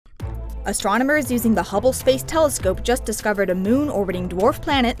Astronomers using the Hubble Space Telescope just discovered a moon-orbiting dwarf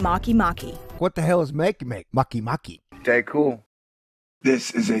planet, MakeMake. What the hell is MakeMake? MakeMake. Stay cool.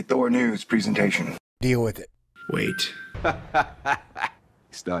 This is a Thor News presentation. Deal with it. Wait.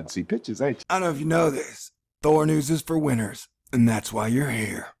 Starting to see pictures, ain't you? I don't know if you know this. Thor News is for winners, and that's why you're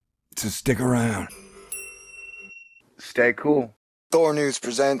here. So stick around. Stay cool. Thor News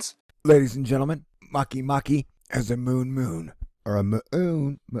presents. Ladies and gentlemen, MakeMake has a moon. Or a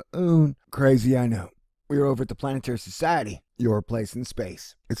moon. Crazy, I know. We are over at the Planetary Society, your place in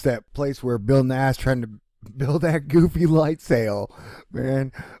space. It's that place where Bill Nass trying to build that goofy light sail.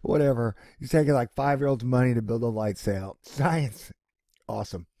 Man, whatever. He's taking like 5-year-olds' money to build a light sail. Science.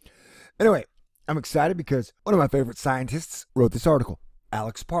 Awesome. Anyway, I'm excited because one of my favorite scientists wrote this article.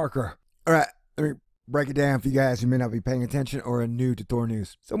 Alex Parker. All right, let me break it down for you guys who may not be paying attention or are new to Thor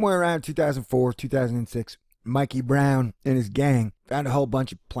News. Somewhere around 2004, 2006, Mikey Brown and his gang found a whole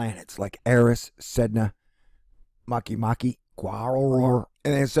bunch of planets like Eris, Sedna, MakeMake, Quarror.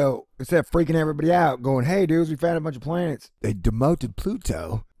 And then so instead of freaking everybody out, going, hey dudes, we found a bunch of planets, they demoted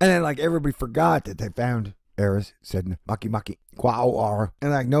Pluto. And then like everybody forgot that they found Eris, Sedna, MakeMake, Quarror.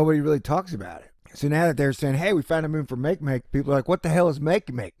 And like nobody really talks about it. So now that they're saying, hey, we found a moon for MakeMake, people are like, what the hell is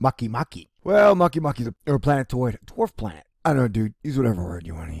MakeMake? MakeMake. Well, MakeMake is a planetoid dwarf planet. I don't know, dude. Use whatever word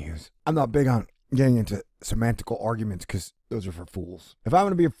you want to use. I'm not big on getting into semantical arguments because those are for fools. If I'm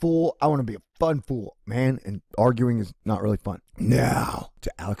going to be a fool, I want to be a fun fool, man. And arguing is not really fun. Now,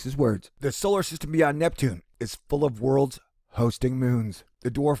 to Alex's words. The solar system beyond Neptune is full of worlds hosting moons.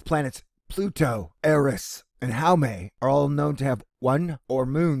 The dwarf planets Pluto, Eris, and Haumea are all known to have one or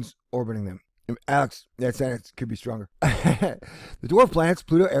moons orbiting them. Alex, that sentence could be stronger. The dwarf planets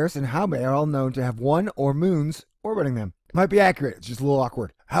Pluto, Eris, and Haumea are all known to have one or moons orbiting them. Might be accurate, it's just a little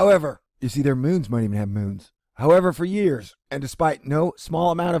awkward. However, you see their moons might even have moons. However, for years, and despite no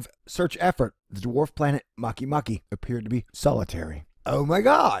small amount of search effort, the dwarf planet MakeMake appeared to be solitary. Oh my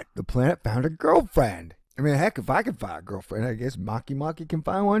god, the planet found a girlfriend. I mean, heck, if I could find a girlfriend, I guess MakeMake can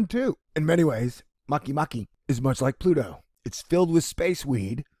find one too. In many ways, MakeMake is much like Pluto. It's filled with space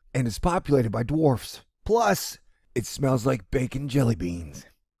weed, and is populated by dwarfs. Plus, it smells like bacon jelly beans.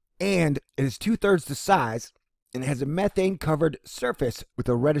 And it is 2/3 the size, and it has a methane-covered surface with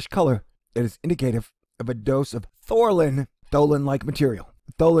a reddish color that is indicative of a dose of tholin-like material.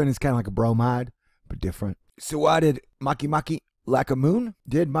 Tholin is kind of like a bromide, but different. So why did MakeMake lack a moon?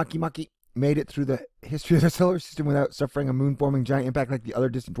 Did MakeMake made it through the history of the solar system without suffering a moon-forming giant impact like the other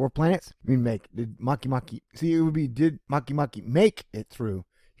distant dwarf planets? I mean, did MakeMake, see, it would be, did MakeMake make it through?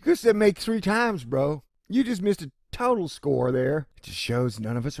 You could have said make 3 times, bro. You just missed a total score there. It just shows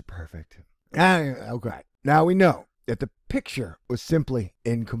none of us are perfect. Okay. Now we know that the picture was simply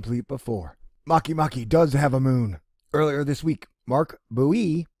incomplete before. MakeMake does have a moon. Earlier this week, Mark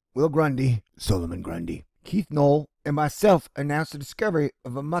Bowie, Will Grundy, Solomon Grundy, Keith Knoll, and myself announced the discovery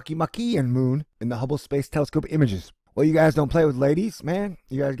of a MakeMakean moon in the Hubble Space Telescope images. Well, you guys don't play with ladies, man.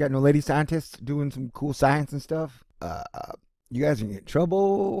 You guys got no lady scientists doing some cool science and stuff. You guys are in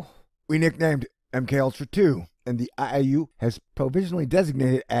trouble. We nicknamed MK Ultra 2, and the IAU has provisionally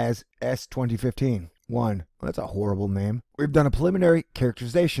designated as S2015-1. Well, that's a horrible name. We've done a preliminary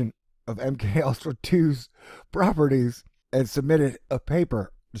characterization of MK Ultra 2's properties and submitted a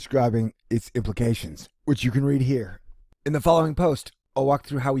paper describing its implications, which you can read here. In the following post, I'll walk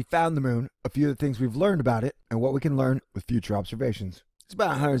through how we found the moon, a few of the things we've learned about it, and what we can learn with future observations. It's about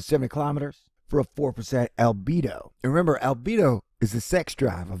 170 kilometers. For a 4% albedo. And remember, albedo is the sex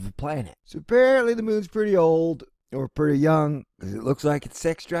drive of the planet. So apparently the moon's pretty old or pretty young because it looks like its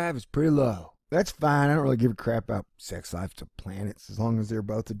sex drive is pretty low. That's fine. I don't really give a crap about sex life to planets as long as they're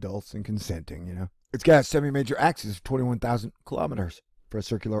both adults and consenting, you know. It's got a semi-major axis of 21,000 kilometers for a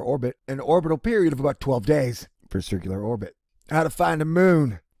circular orbit and an orbital period of about 12 days for a circular orbit. How to find a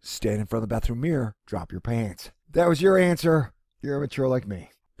moon? Stand in front of the bathroom mirror, drop your pants. That was your answer. You're immature like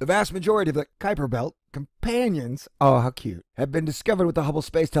me. The vast majority of the Kuiper Belt companions, oh how cute, have been discovered with the Hubble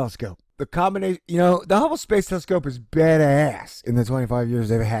Space Telescope. The combination, the Hubble Space Telescope is badass in the 25 years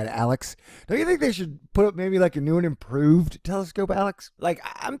they've had, Alex. Don't you think they should put up maybe like a new and improved telescope, Alex? Like,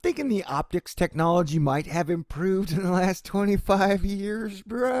 I'm thinking the optics technology might have improved in the last 25 years,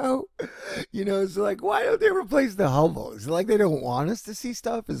 bro. So like, why don't they replace the Hubble? Is it like they don't want us to see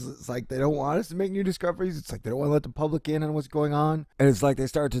stuff? Is it like they don't want us to make new discoveries? It's like they don't want to let the public in on what's going on? And it's like they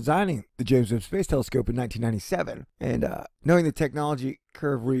started designing the James Webb Space Telescope in 1997. And knowing the technology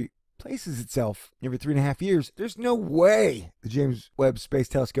curve replaces itself every 3.5 years, there's no way the James Webb Space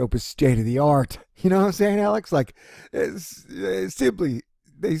Telescope is state of the art. You know what I'm saying, Alex? Like,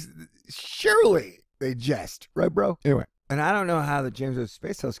 surely they jest, right, bro? Anyway, And I don't know how the James Webb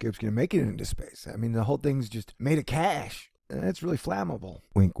Space Telescope's going to make it into space. I mean, the whole thing's just made of cash. And it's really flammable.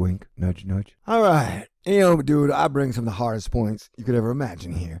 Wink, wink, nudge, nudge. All right. Dude, I bring some of the hardest points you could ever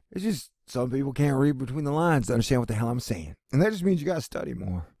imagine here. It's just some people can't read between the lines to understand what the hell I'm saying. And that just means you got to study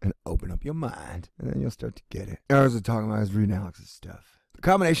more and open up your mind. And then you'll start to get it. I was talking about his Reanalysis stuff. The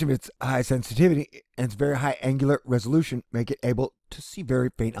combination of its high sensitivity and its very high angular resolution make it able to see very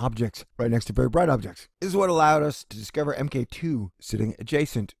faint objects right next to very bright objects. This is what allowed us to discover MK2 sitting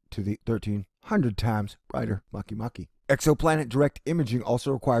adjacent to the 1,300 times brighter Makemake. Exoplanet direct imaging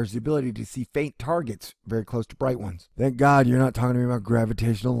also requires the ability to see faint targets very close to bright ones. Thank God you're not talking to me about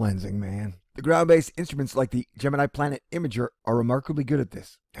gravitational lensing, man. The ground-based instruments like the Gemini Planet Imager are remarkably good at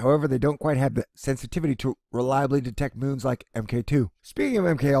this. However, they don't quite have the sensitivity to reliably detect moons like MK2. Speaking of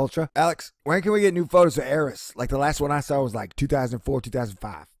MK Ultra, Alex, when can we get new photos of Eris? Like the last one I saw was like 2004,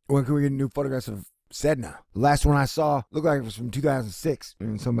 2005. When can we get new photographs of Sedna? The last one I saw looked like it was from 2006.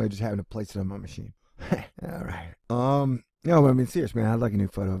 And somebody just happened to place it on my machine. All right. No, but I mean, serious, man. I'd like a new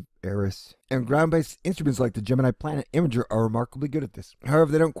photo of Eris. And ground-based instruments like the Gemini Planet Imager are remarkably good at this.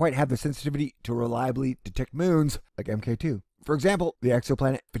 However, they don't quite have the sensitivity to reliably detect moons like MK2. For example, the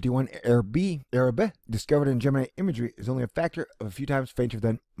exoplanet 51 Eris discovered in Gemini imagery is only a factor of a few times fainter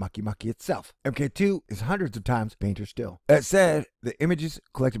than Makemake itself. MK2 is hundreds of times fainter still. That said, the images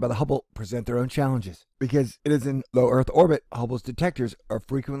collected by the Hubble present their own challenges. Because it is in low Earth orbit, Hubble's detectors are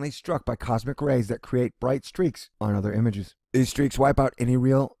frequently struck by cosmic rays that create bright streaks on other images. These streaks wipe out any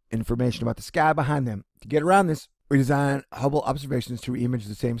real information about the sky behind them. To get around this, we design Hubble observations to reimage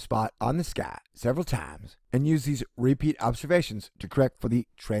the same spot on the sky several times and use these repeat observations to correct for the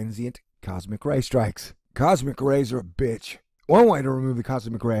transient cosmic ray strikes. Cosmic rays are a bitch. One way to remove the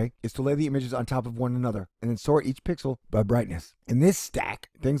cosmic ray is to lay the images on top of one another and then sort each pixel by brightness. In this stack,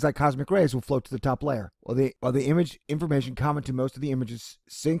 things like cosmic rays will float to the top layer, while the image information common to most of the images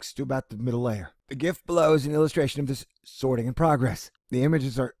sinks to about the middle layer. The GIF below is an illustration of this sorting in progress. The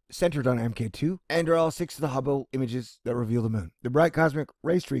images are centered on MK2 and are all 6 of the Hubble images that reveal the moon. The bright cosmic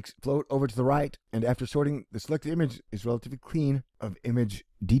ray streaks float over to the right, and after sorting, the selected image is relatively clean of image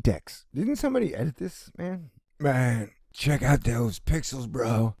defects. Didn't somebody edit this, man? Man, check out those pixels,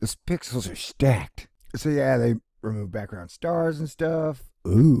 bro. Those pixels are stacked. So yeah, they remove background stars and stuff.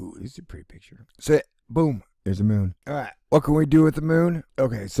 Ooh, this is a pretty picture. So, boom, there's the moon. All right, what can we do with the moon?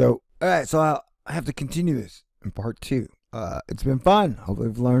 Okay, so I'll have to continue this in part 2. It's been fun. Hopefully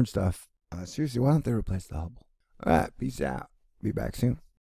we've learned stuff. Seriously, why don't they replace the Hubble? All right, peace out. Be back soon.